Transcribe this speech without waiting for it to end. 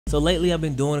So lately I've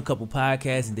been doing a couple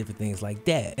podcasts and different things like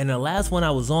that. And the last one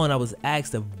I was on, I was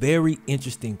asked a very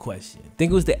interesting question. I think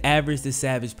it was the Average the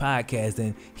Savage podcast,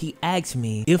 and he asked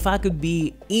me if I could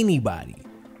be anybody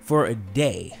for a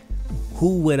day,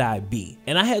 who would I be?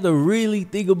 And I had to really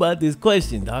think about this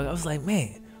question, dog. I was like,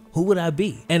 man, who would I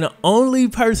be? And the only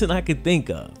person I could think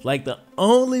of, like the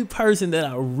only person that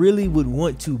I really would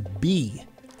want to be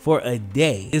for a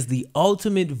day, is the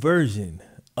ultimate version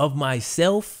of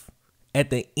myself at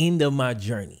the end of my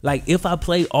journey. Like, if I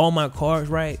play all my cards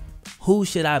right, who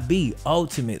should I be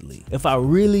ultimately if I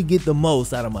really get the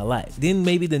most out of my life? Then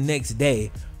maybe the next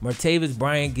day, Martavis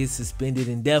Bryant gets suspended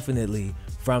indefinitely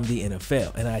from the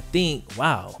NFL. And I think,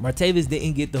 wow, Martavis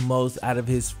didn't get the most out of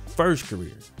his first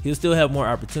career. He'll still have more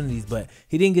opportunities, but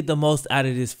he didn't get the most out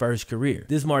of his first career.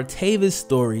 This Martavis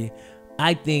story,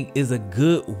 I think, is a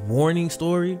good warning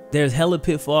story. There's hella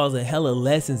pitfalls and hella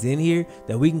lessons in here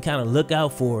that we can kind of look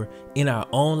out for in our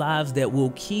own lives that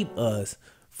will keep us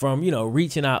from,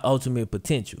 reaching our ultimate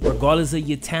potential. Regardless of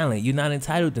your talent, you're not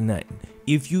entitled to nothing.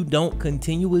 If you don't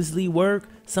continuously work,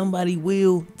 somebody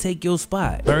will take your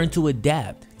spot. Learn to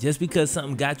adapt. Just because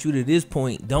something got you to this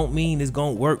point don't mean it's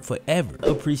gonna work forever.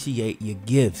 Appreciate your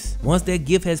gifts. Once that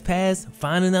gift has passed,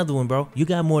 find another one, bro. You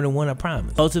got more than one, I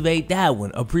promise. Cultivate that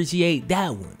one. Appreciate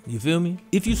that one. You feel me?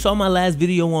 If you saw my last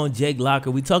video on Jake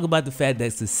Locker, we talk about the fact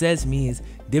that success means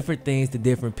different things to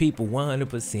different people.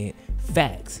 100%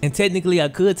 facts. And technically I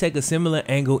could take a similar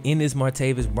angle in this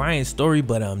Martavis Bryant story,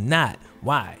 but I'm not.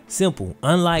 Why? Simple.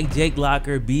 Unlike Jake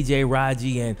Locker, BJ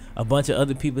Raji, and a bunch of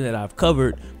other people that I've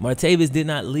covered, Martavis did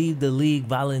not leave the league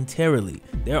voluntarily.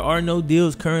 There are no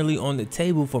deals currently on the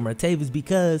table for Martavis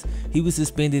because he was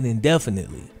suspended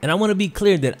indefinitely. And I want to be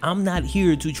clear that I'm not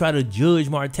here to try to judge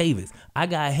Martavis. I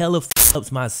got hella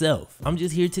ups myself. I'm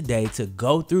just here today to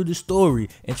go through the story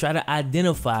and try to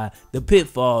identify the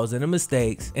pitfalls and the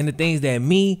mistakes and the things that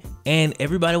me and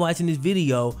everybody watching this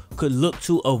video could look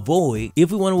to avoid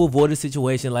if we want to avoid a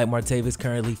situation like Martavis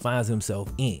currently finds himself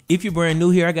in. If you're brand new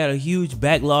here, I got a huge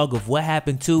backlog of what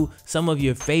happened to some of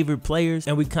your favorite players,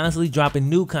 and we constantly dropping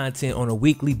new content on a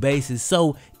weekly basis.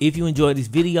 So if you enjoyed this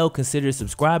video, consider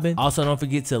subscribing. Also, don't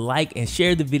forget to like and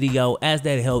share the video, as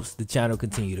that helps the channel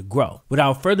continue to grow.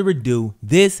 Without further ado,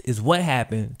 this is what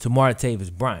happened to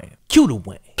Martavis Bryant. Cue the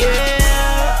win.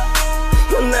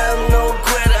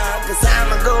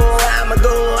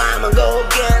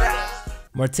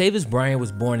 Martavis Bryant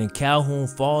was born in Calhoun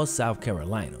Falls, South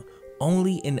Carolina,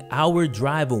 only an hour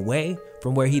drive away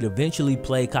from where he'd eventually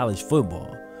play college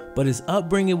football. But his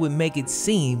upbringing would make it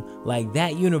seem like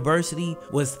that university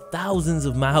was thousands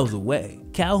of miles away.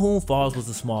 Calhoun Falls was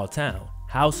a small town.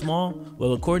 How small?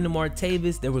 Well, according to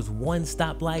Martavis, there was one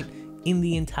stoplight in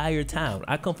the entire town.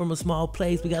 I come from a small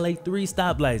place, we got like 3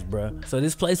 stoplights, bruh. So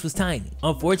this place was tiny.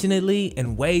 Unfortunately,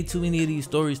 and way too many of these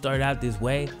stories started out this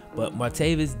way, but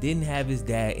Martavis didn't have his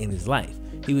dad in his life.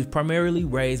 He was primarily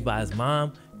raised by his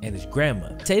mom and his grandma.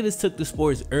 Martavis took to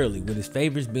sports early, with his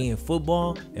favorites being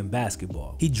football and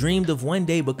basketball. He dreamed of one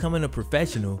day becoming a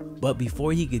professional, but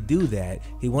before he could do that,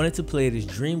 he wanted to play at his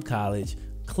dream college,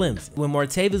 Clemson. When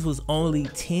Martavis was only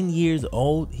 10 years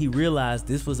old, he realized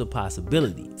this was a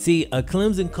possibility. See, a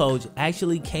Clemson coach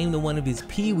actually came to one of his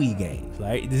Pee Wee games,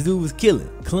 right? This dude was killing.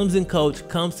 Clemson coach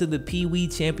comes to the Pee Wee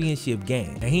championship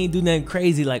game, and he didn't do nothing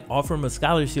crazy like offer him a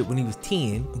scholarship when he was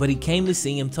 10, but he came to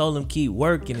see him, told him keep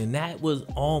working, and that was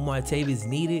all Martavis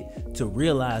needed to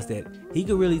realize that he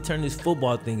could really turn this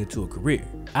football thing into a career.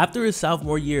 After his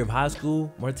sophomore year of high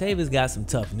school, Martavis got some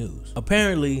tough news.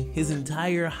 Apparently, his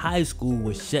entire high school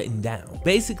was shutting down.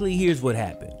 Basically, here's what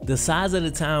happened. The size of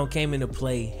the town came into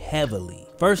play heavily.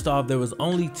 First off, there was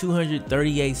only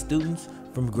 238 students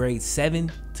from grades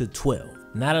 7 to 12.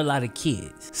 Not a lot of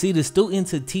kids. See, the student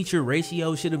to teacher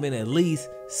ratio should have been at least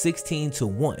 16 to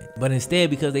 1. But instead,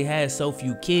 because they had so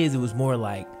few kids, it was more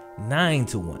like 9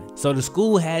 to 1. So the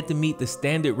school had to meet the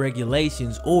standard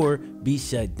regulations or be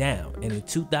shut down. And in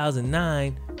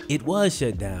 2009, it was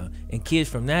shut down, and kids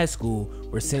from that school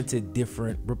were sent to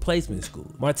different replacement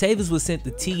schools. Martavis was sent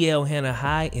to TL Hanna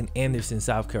High in Anderson,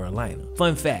 South Carolina.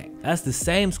 Fun fact, that's the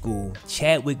same school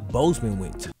Chadwick Boseman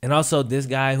went to. And also this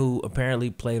guy who apparently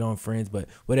played on Friends, but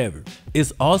whatever.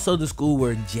 It's also the school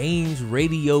where James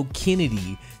Radio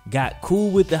Kennedy got cool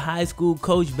with the high school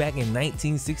coach back in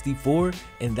 1964,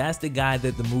 and that's the guy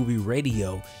that the movie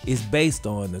Radio is based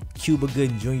on, the Cuba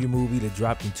Gooding Jr. movie that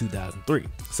dropped in 2003.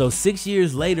 So 6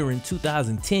 years later in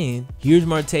 2010, here's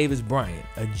Martavis Bryant,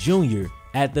 a junior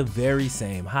at the very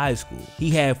same high school. He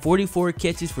had 44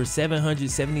 catches for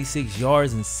 776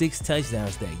 yards and 6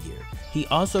 touchdowns that year. He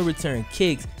also returned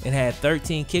kicks and had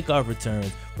 13 kickoff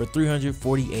returns for for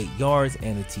 348 yards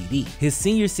and a TD. His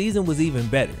senior season was even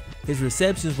better. His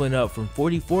receptions went up from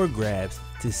 44 grabs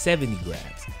to 70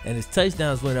 grabs, and his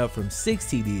touchdowns went up from 6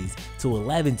 TDs to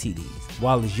 11 TDs,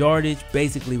 while his yardage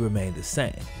basically remained the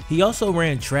same. He also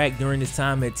ran track during his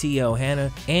time at TL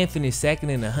Hanna and finished second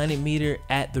in the 100 meter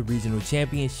at the regional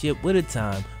championship with a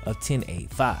time of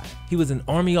 10.85. He was an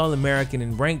Army All-American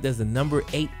and ranked as the number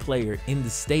 8 player in the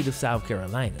state of South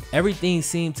Carolina. Everything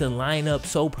seemed to line up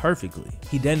so perfectly.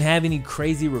 He doesn't have any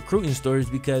crazy recruiting stories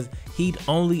because he'd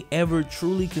only ever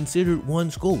truly considered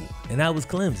one school, and that was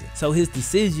Clemson. So his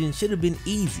decision should have been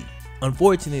easy.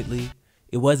 Unfortunately,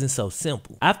 it wasn't so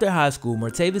simple. After high school,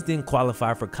 Martavis didn't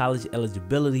qualify for college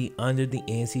eligibility under the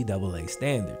NCAA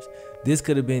standards. This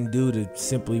could have been due to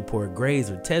simply poor grades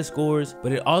or test scores,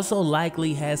 but it also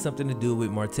likely had something to do with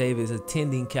Martavis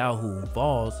attending Calhoun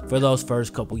Falls for those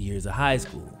first couple years of high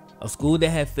school. A school that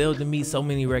had failed to meet so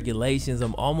many regulations,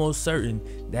 I'm almost certain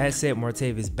that set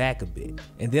Martavis back a bit.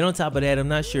 And then on top of that, I'm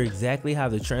not sure exactly how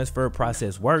the transfer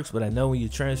process works, but I know when you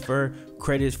transfer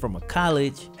credits from a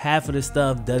college, half of the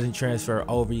stuff doesn't transfer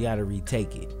over, you gotta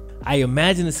retake it. I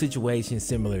imagine a situation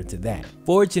similar to that.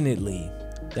 Fortunately,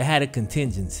 they had a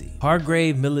contingency.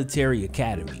 Hargrave Military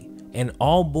Academy, an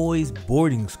all-boys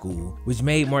boarding school, which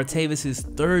made Martavis his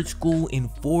third school in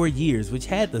 4 years, which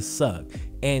had to suck.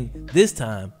 And this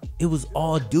time, it was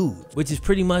all dudes, which is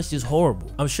pretty much just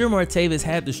horrible. I'm sure Martavis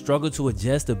had to struggle to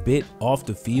adjust a bit off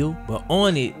the field, but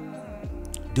on it,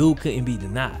 dude couldn't be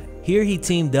denied. Here he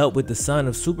teamed up with the son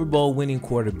of Super Bowl winning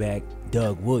quarterback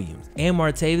Doug Williams, and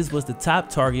Martavis was the top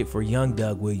target for young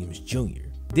Doug Williams Jr.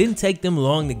 Didn't take them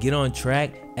long to get on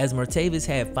track, as Martavis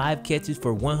had 5 catches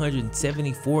for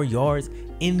 174 yards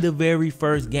in the very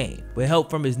first game. With help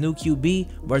from his new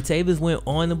QB, Martavis went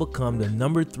on to become the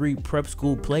number 3 prep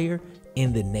school player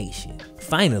in the nation.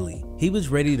 Finally, he was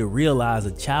ready to realize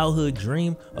a childhood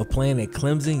dream of playing at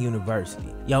Clemson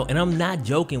University. Yo, and I'm not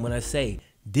joking when I say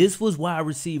this was wide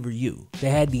receiver U.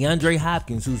 They had DeAndre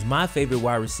Hopkins, who's my favorite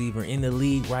wide receiver in the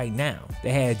league right now.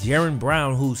 They had Jaron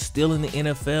Brown, who's still in the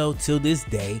NFL till this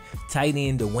day, tight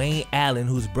end Dwayne Allen,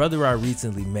 whose brother I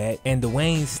recently met, and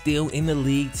Dwayne's still in the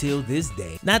league till this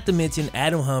day. Not to mention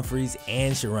Adam Humphries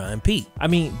and Sharon Peete. I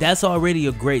mean, that's already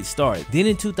a great start. Then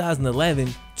in 2011,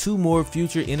 2 more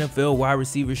future NFL wide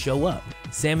receivers show up.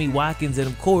 Sammy Watkins and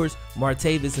of course,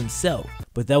 Martavis himself.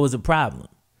 But that was a problem.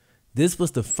 This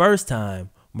was the first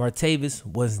time Martavis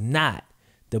was not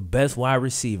the best wide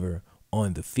receiver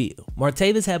on the field.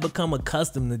 Martavis had become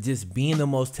accustomed to just being the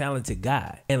most talented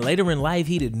guy, and later in life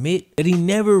he'd admit that he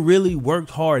never really worked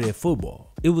hard at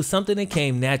football. It was something that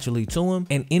came naturally to him,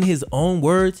 and in his own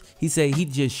words, he said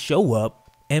he'd just show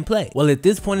up and play. Well, at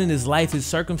this point in his life, his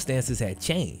circumstances had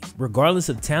changed. Regardless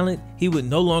of talent, he would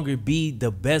no longer be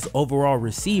the best overall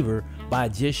receiver by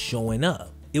just showing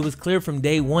up. It was clear from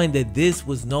day one that this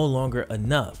was no longer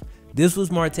enough. This was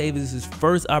Martavis'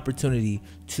 first opportunity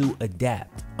to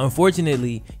adapt.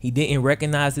 Unfortunately, he didn't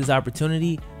recognize this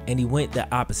opportunity and he went the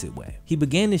opposite way. He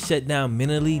began to shut down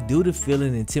mentally due to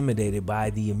feeling intimidated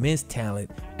by the immense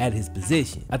talent at his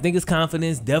position. I think his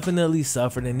confidence definitely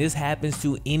suffered, and this happens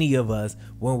to any of us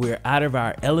when we're out of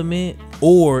our element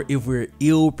or if we're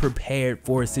ill prepared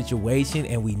for a situation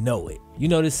and we know it. You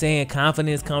know the saying,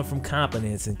 confidence comes from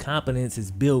competence, and competence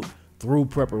is built through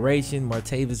preparation.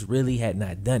 Martavis really had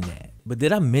not done that. But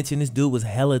did I mention this dude was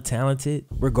hella talented?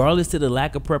 Regardless to the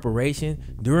lack of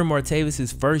preparation, during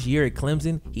Martavis' first year at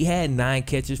Clemson, he had 9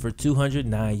 catches for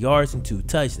 209 yards and 2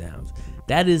 touchdowns.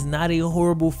 That is not a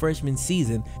horrible freshman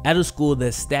season at a school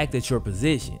that's stacked at your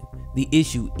position. The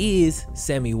issue is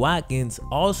Sammy Watkins,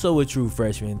 also a true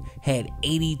freshman, had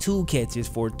 82 catches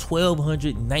for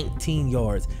 1,219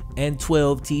 yards and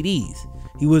 12 TDs.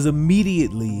 He was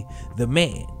immediately the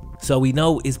man. So we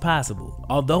know it's possible.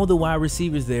 Although the wide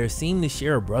receivers there seemed to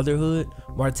share a brotherhood,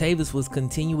 Martavis was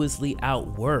continuously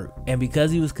outworked. And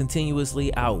because he was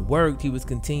continuously outworked, he was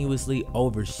continuously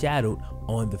overshadowed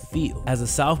on the field. As a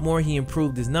sophomore, he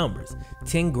improved his numbers.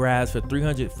 10 grabs for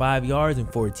 305 yards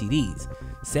and 4 TDs.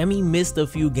 Sammy missed a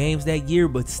few games that year,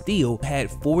 but still had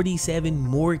 47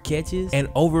 more catches and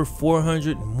over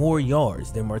 400 more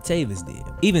yards than Martavis did.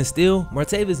 Even still,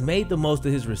 Martavis made the most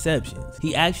of his receptions.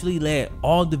 He actually led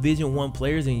all Division I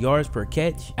players in yards per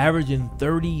catch, averaging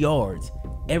 30 yards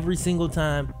every single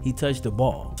time he touched the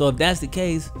ball. So if that's the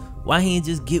case, why he didn't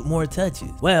just get more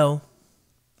touches? Well,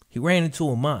 he ran into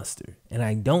a monster, and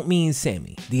I don't mean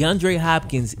Sammy. DeAndre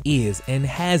Hopkins is and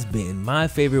has been my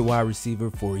favorite wide receiver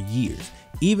for years.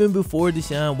 Even before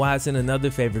Deshaun Watson,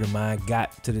 another favorite of mine,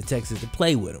 got to the Texans to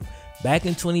play with him. Back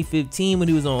in 2015 when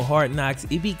he was on Hard Knocks,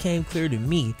 it became clear to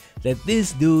me that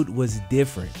this dude was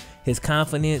different. His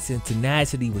confidence and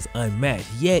tenacity was unmatched,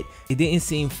 yet it didn't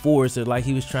seem forced or like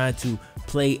he was trying to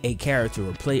play a character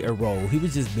or play a role. He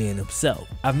was just being himself.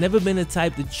 I've never been the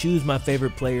type to choose my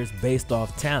favorite players based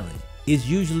off talent. It's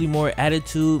usually more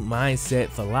attitude, mindset,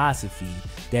 philosophy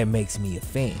that makes me a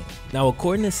fan. Now,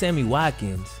 according to Sammy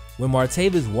Watkins, when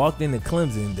Martavis walked into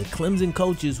Clemson, the Clemson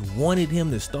coaches wanted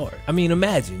him to start. I mean,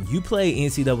 imagine, you played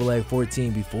NCAA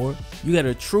 14 before. You got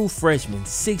a true freshman,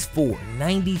 6'4",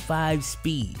 95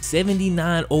 speed,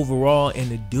 79 overall, and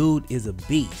the dude is a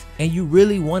beast. And you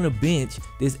really want to bench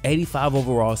this 85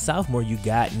 overall sophomore you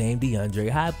got named DeAndre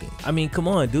Hopkins. I mean, come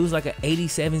on, dude's like an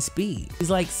 87 speed.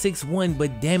 He's like 6'1",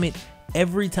 but damn it,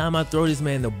 every time I throw this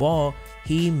man the ball,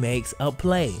 he makes a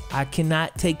play. I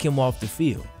cannot take him off the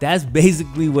field. That's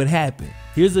basically what happened.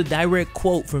 Here's a direct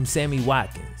quote from Sammy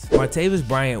Watkins. Martavis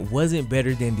Bryant wasn't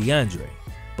better than DeAndre,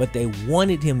 but they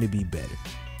wanted him to be better.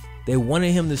 They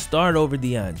wanted him to start over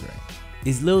DeAndre.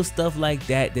 It's little stuff like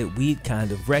that that we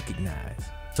kind of recognize.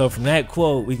 So from that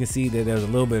quote, we can see that there's a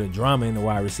little bit of drama in the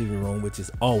wide receiver room, which is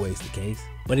always the case.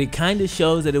 But it kind of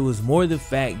shows that it was more the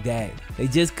fact that they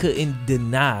just couldn't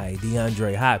deny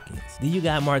DeAndre Hopkins. Then you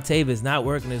got Martavis not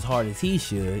working as hard as he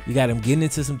should. You got him getting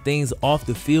into some things off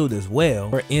the field as well.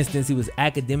 For instance, he was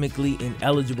academically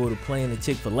ineligible to play in the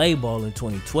Chick-fil-A Bowl in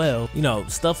 2012. You know,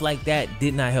 stuff like that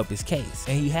did not help his case.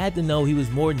 And he had to know he was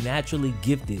more naturally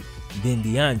gifted than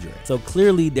DeAndre. So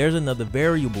clearly there's another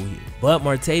variable here. But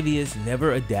Martavius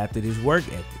never adapted his work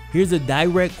ethic. Here's a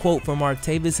direct quote from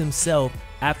Martavis himself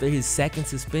after his second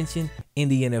suspension in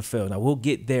the NFL. Now we'll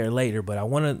get there later, but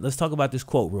let's talk about this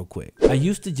quote real quick. I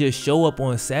used to just show up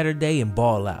on Saturday and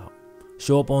ball out.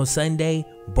 Show up on Sunday,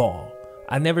 ball.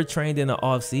 I never trained in the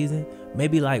off season,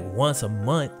 maybe like once a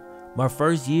month. My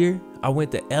first year, I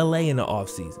went to LA in the off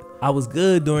season. I was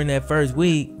good during that first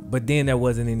week, but then there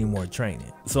wasn't any more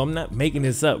training. So I'm not making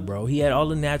this up, bro. He had all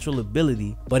the natural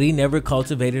ability, but he never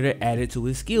cultivated or added to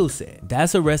his skill set.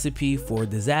 That's a recipe for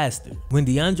disaster. When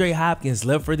DeAndre Hopkins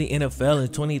left for the NFL in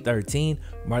 2013,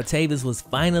 Martavis was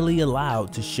finally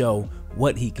allowed to show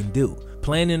what he can do,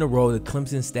 playing in a role the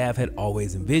Clemson staff had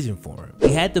always envisioned for him. He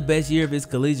had the best year of his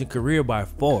collegiate career by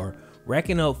far,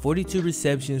 racking up 42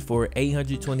 receptions for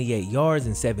 828 yards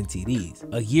and 7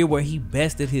 TDs, a year where he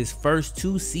bested his first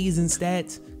 2 season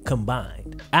stats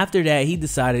combined. After that, he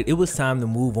decided it was time to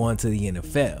move on to the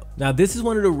NFL. Now, this is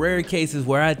one of the rare cases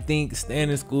where I think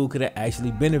staying in school could have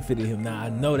actually benefited him. Now, I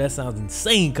know that sounds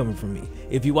insane coming from me.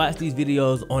 If you watch these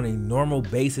videos on a normal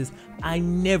basis, I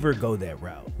never go that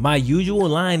route. My usual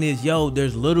line is, yo,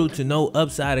 there's little to no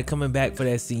upside of coming back for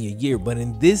that senior year. But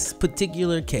in this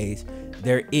particular case,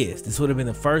 there is. This would have been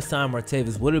the first time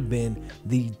Martavis would have been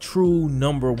the true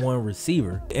 #1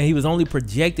 receiver, and he was only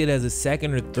projected as a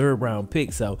 2nd or 3rd round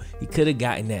pick, so he could have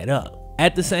gotten that up.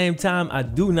 At the same time, I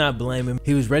do not blame him.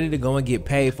 He was ready to go and get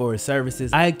paid for his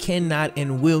services. I cannot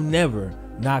and will never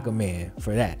knock a man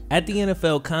for that. At the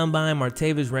NFL Combine,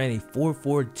 Martavis ran a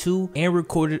 4.42 and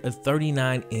recorded a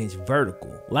 39-inch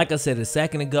vertical. Like I said a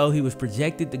second ago, he was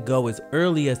projected to go as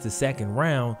early as the 2nd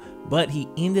round, but he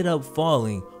ended up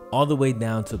falling all the way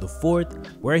down to the 4th,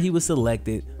 where he was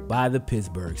selected by the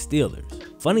Pittsburgh Steelers.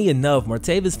 Funny enough,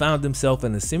 Martavis found himself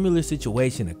in a similar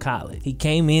situation at college. He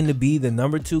came in to be the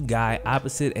 #2 guy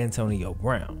opposite Antonio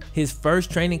Brown. His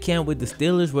first training camp with the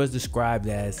Steelers was described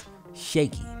as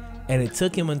shaky, and it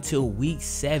took him until week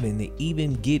 7 to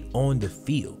even get on the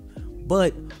field.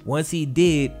 But once he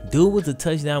did, dude was a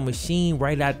touchdown machine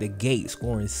right out the gate,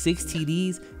 scoring 6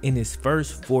 TDs in his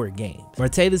first 4 games.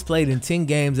 Martavis played in 10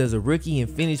 games as a rookie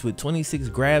and finished with 26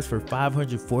 grabs for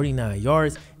 549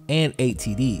 yards and 8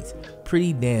 TDs.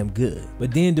 Pretty damn good.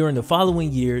 But then during the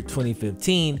following year,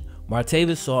 2015,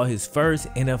 Martavis saw his first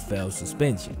NFL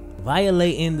suspension,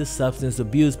 violating the substance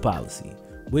abuse policy,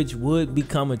 which would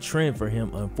become a trend for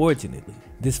him, unfortunately.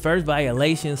 This first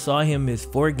violation saw him miss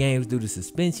 4 games due to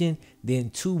suspension,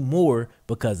 then 2 more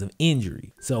because of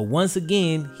injury. So once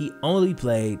again, he only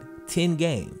played 10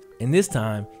 games. And this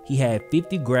time, he had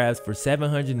 50 grabs for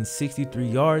 763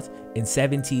 yards and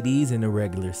 7 TDs in the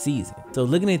regular season. So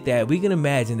looking at that, we can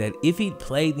imagine that if he'd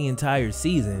played the entire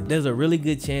season, there's a really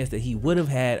good chance that he would have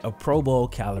had a Pro Bowl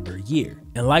caliber year.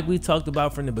 And like we talked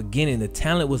about from the beginning, the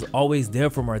talent was always there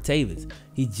for Martavis.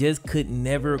 He just could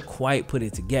never quite put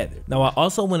it together. Now, I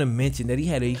also want to mention that he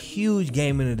had a huge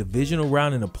game in the divisional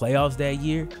round in the playoffs that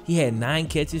year. He had 9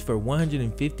 catches for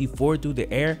 154 through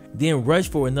the air, then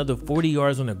rushed for another 40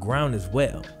 yards on the ground as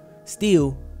well.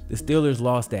 Still, the Steelers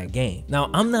lost that game. Now,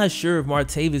 I'm not sure if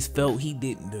Martavis felt he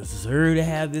didn't deserve to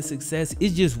have this success.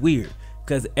 It's just weird,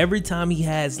 because every time he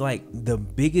has like the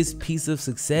biggest piece of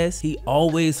success, he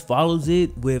always follows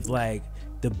it with like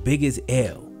the biggest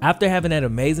L. After having that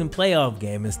amazing playoff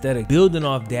game, instead of building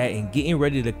off that and getting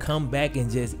ready to come back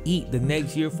and just eat the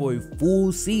next year for a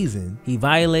full season, he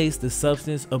violates the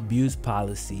substance abuse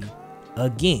policy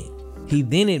again. He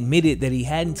then admitted that he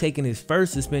hadn't taken his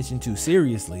first suspension too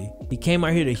seriously. He came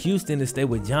out here to Houston to stay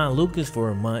with John Lucas for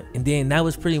a month, and then that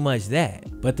was pretty much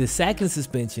that. But the second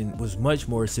suspension was much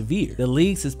more severe. The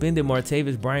league suspended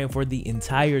Martavis Bryant for the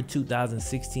entire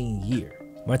 2016 year.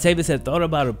 Martavis had thought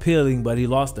about appealing, but he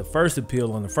lost the first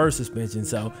appeal on the first suspension,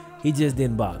 so he just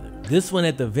didn't bother. This one,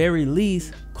 at the very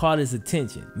least, caught his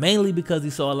attention, mainly because he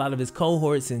saw a lot of his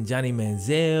cohorts in Johnny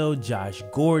Manziel, Josh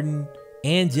Gordon,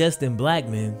 and Justin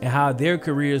Blackmon, and how their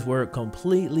careers were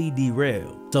completely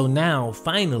derailed. So now,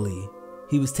 finally,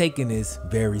 he was taking this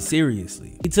very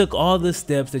seriously. He took all the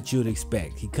steps that you'd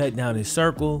expect. He cut down his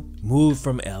circle, moved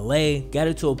from LA, got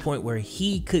it to a point where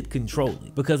he could control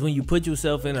it. Because when you put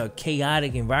yourself in a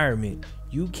chaotic environment,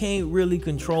 you can't really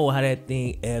control how that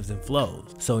thing ebbs and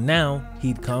flows. So now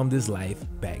he'd calmed his life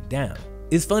back down.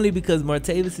 It's funny because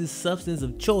Martavis's substance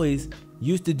of choice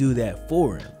used to do that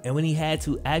for him. And when he had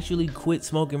to actually quit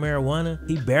smoking marijuana,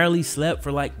 he barely slept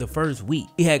for like the first week.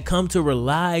 He had come to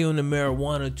rely on the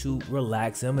marijuana to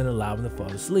relax him and allow him to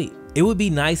fall asleep. It would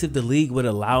be nice if the league would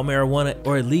allow marijuana,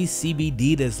 or at least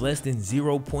CBD that's less than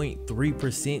 0.3%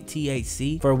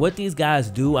 THC. For what these guys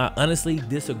do, I honestly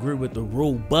disagree with the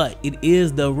rule, but it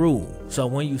is the rule. So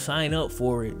when you sign up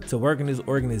for it to work in this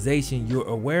organization, you're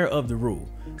aware of the rule.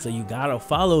 So you gotta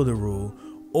follow the rule,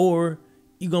 or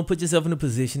you're gonna put yourself in a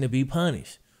position to be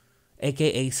punished,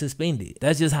 aka suspended.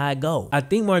 That's just how it goes. I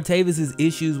think Martavis's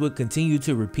issues would continue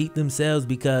to repeat themselves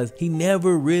because he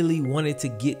never really wanted to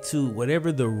get to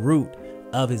whatever the root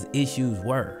of his issues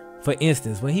were. For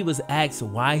instance, when he was asked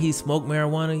why he smoked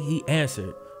marijuana, he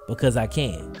answered, "Because I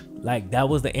can." Like, that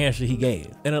was the answer he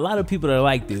gave. And a lot of people are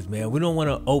like this, man. We don't want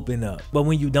to open up. But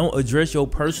when you don't address your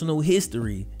personal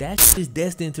history, that's just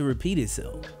destined to repeat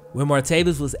itself. When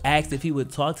Martavis was asked if he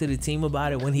would talk to the team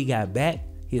about it when he got back,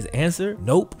 his answer,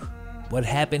 nope. What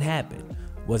happened, happened.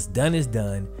 What's done is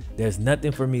done. There's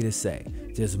nothing for me to say.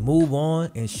 Just move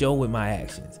on and show with my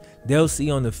actions. They'll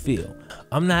see on the field.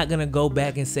 I'm not gonna go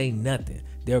back and say nothing.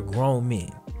 They're grown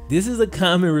men. This is a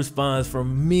common response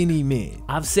from many men.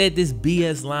 I've said this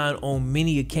BS line on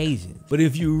many occasions, but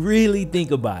if you really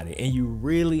think about it and you're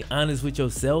really honest with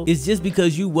yourself, it's just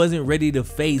because you wasn't ready to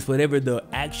face whatever the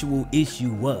actual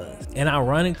issue was. And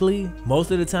ironically, most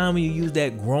of the time when you use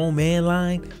that grown man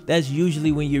line, that's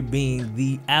usually when you're being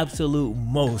the absolute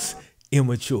most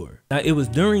immature. Now, it was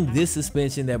during this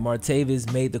suspension that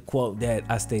Martavis made the quote that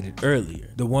I stated earlier.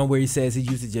 The one where he says he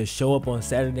used to just show up on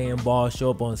Saturday and ball, show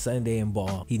up on Sunday and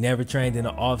ball. He never trained in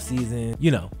the off season,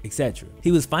 you know, etc. He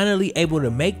was finally able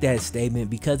to make that statement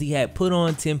because he had put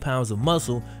on 10 pounds of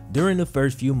muscle during the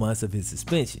first few months of his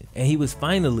suspension. And he was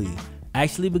finally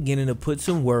actually beginning to put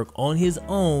some work on his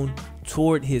own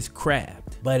toward his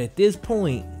craft. But at this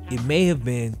point, it may have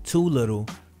been too little,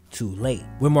 too late.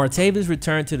 When Martavis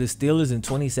returned to the Steelers in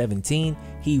 2017,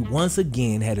 he once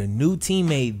again had a new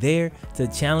teammate there to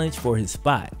challenge for his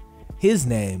spot. His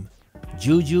name,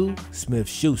 Juju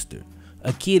Smith-Schuster,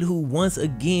 a kid who once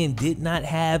again did not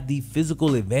have the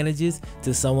physical advantages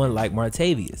to someone like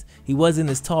Martavis. He wasn't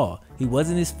as tall, he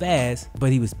wasn't as fast,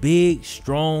 but he was big,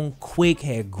 strong, quick,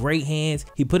 had great hands.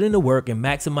 He put in the work and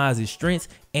maximized his strengths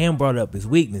and brought up his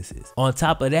weaknesses. On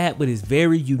top of that, with his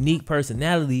very unique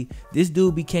personality, this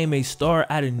dude became a star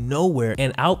out of nowhere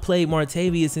and outplayed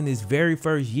Martavis in his very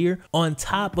first year, on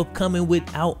top of coming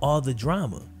without all the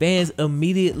drama. Fans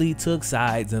immediately took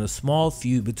sides and a small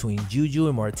feud between Juju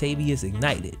and Martavis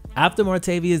ignited. After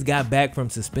Martavis got back from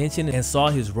suspension and saw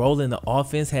his role in the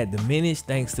offense had diminished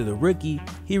thanks to the rookie,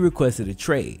 he requested a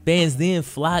trade. Fans then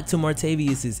flocked to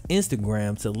Martavis's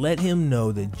Instagram to let him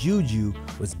know that Juju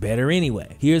was better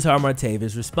anyway. Here's how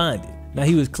Martavis responded. Now,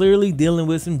 he was clearly dealing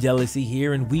with some jealousy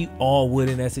here, and we all would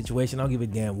in that situation. I don't give a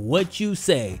damn what you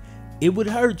say. It would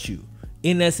hurt you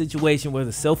in that situation,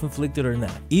 whether self-inflicted or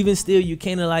not. Even still, you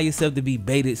can't allow yourself to be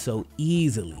baited so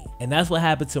easily. And that's what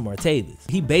happened to Martavis.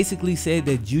 He basically said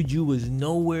that Juju was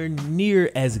nowhere near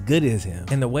as good as him.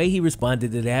 And the way he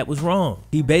responded to that was wrong.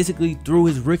 He basically threw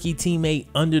his rookie teammate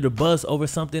under the bus over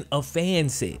something a fan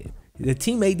said. The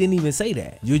teammate didn't even say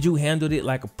that. Juju handled it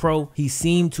like a pro. He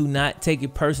seemed to not take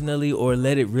it personally or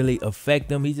let it really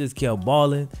affect him. He just kept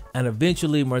balling, and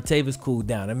eventually Martavis cooled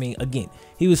down. I mean, again,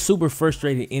 he was super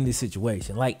frustrated in this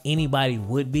situation, like anybody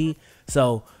would be.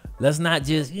 So let's not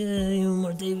just,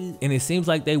 Martavis. And it seems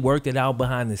like they worked it out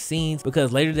behind the scenes,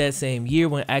 because later that same year,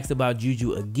 when asked about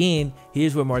Juju again,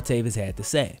 here's what Martavis had to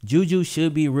say. Juju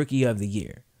should be Rookie of the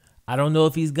Year. I don't know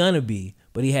if he's gonna be,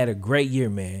 but he had a great year,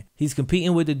 man. He's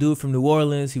competing with the dude from New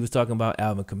Orleans. He was talking about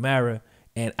Alvin Kamara.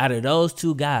 And out of those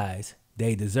two guys,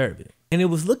 they deserve it. And it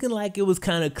was looking like it was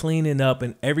kind of cleaning up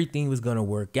and everything was going to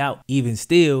work out. Even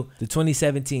still, the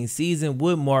 2017 season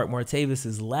would mark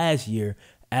Martavis's last year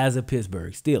as a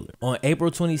Pittsburgh Steeler. On April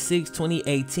 26,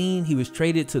 2018, he was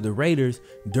traded to the Raiders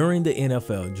during the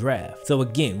NFL draft. So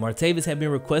again, Martavis had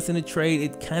been requesting a trade.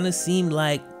 It kind of seemed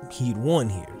like he'd won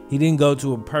here. He didn't go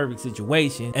to a perfect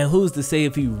situation, and who's to say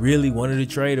if he really wanted to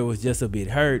trade or was just a bit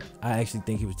hurt? I actually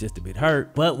think he was just a bit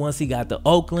hurt. But once he got to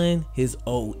Oakland, his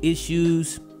old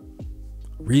issues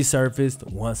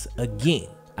resurfaced once again.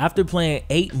 After playing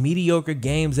 8 mediocre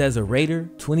games as a Raider,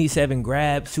 27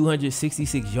 grabs,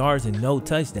 266 yards, and no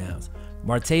touchdowns,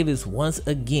 Martavis once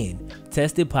again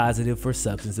tested positive for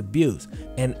substance abuse,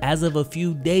 and as of a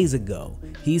few days ago,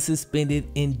 he's suspended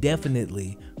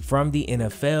indefinitely from the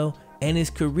NFL and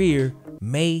his career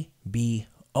may be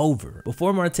over.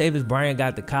 Before Martavis Bryant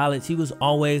got to college, he was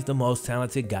always the most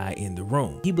talented guy in the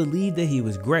room. He believed that he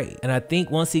was great, and I think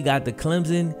once he got to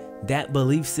Clemson, that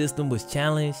belief system was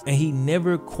challenged and he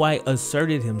never quite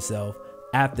asserted himself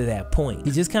after that point.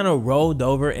 He just kind of rolled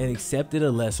over and accepted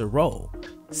a lesser role.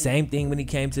 Same thing when he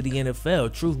came to the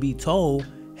NFL. Truth be told,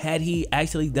 had he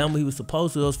actually done what he was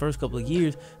supposed to those first couple of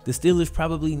years, the Steelers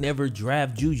probably never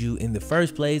draft Juju in the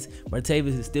first place.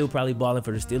 Martavis is still probably balling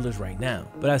for the Steelers right now.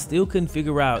 But I still couldn't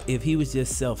figure out if he was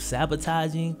just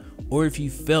self-sabotaging or if he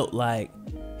felt like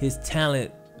his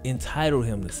talent entitled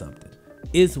him to something.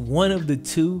 It's one of the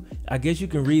two. I guess you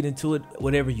can read into it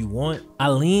whatever you want. I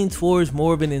lean towards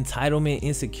more of an entitlement,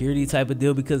 insecurity type of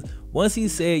deal, because once he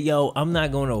said, yo, I'm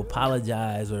not going to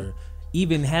apologize or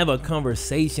even have a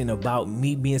conversation about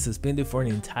me being suspended for an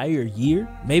entire year.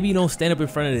 Maybe you don't stand up in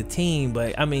front of the team,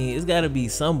 but I mean, it's got to be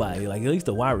somebody, like at least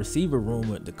the wide receiver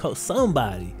room or the coach,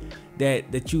 somebody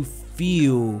that you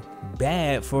feel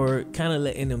bad for kind of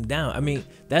letting them down. I mean,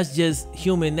 that's just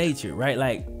human nature, right?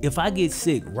 Like if I get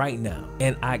sick right now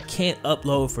and I can't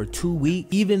upload for 2 weeks,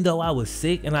 even though I was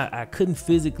sick and I couldn't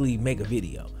physically make a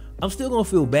video, I'm still gonna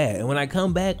feel bad. And when I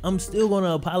come back, I'm still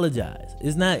gonna apologize.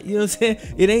 It's not, you know what I'm saying?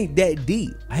 It ain't that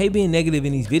deep. I hate being negative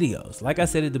in these videos. Like I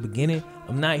said at the beginning,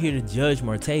 I'm not here to judge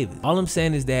Martavis. All I'm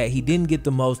saying is that he didn't get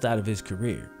the most out of his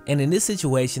career. And in this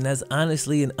situation, that's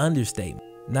honestly an understatement.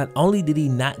 Not only did he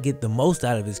not get the most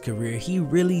out of his career, he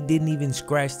really didn't even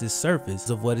scratch the surface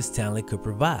of what his talent could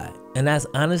provide. And that's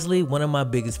honestly one of my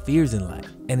biggest fears in life.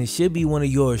 And it should be one of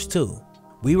yours too.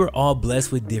 We were all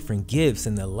blessed with different gifts,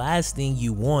 and the last thing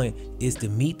you want is to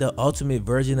meet the ultimate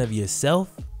version of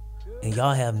yourself and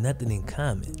y'all have nothing in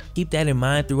common. Keep that in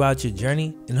mind throughout your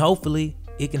journey, and hopefully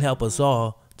it can help us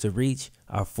all to reach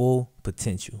our full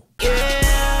potential.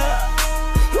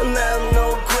 Yeah, you'll never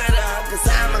know quitter, 'cause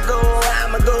I'ma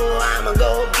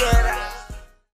go again.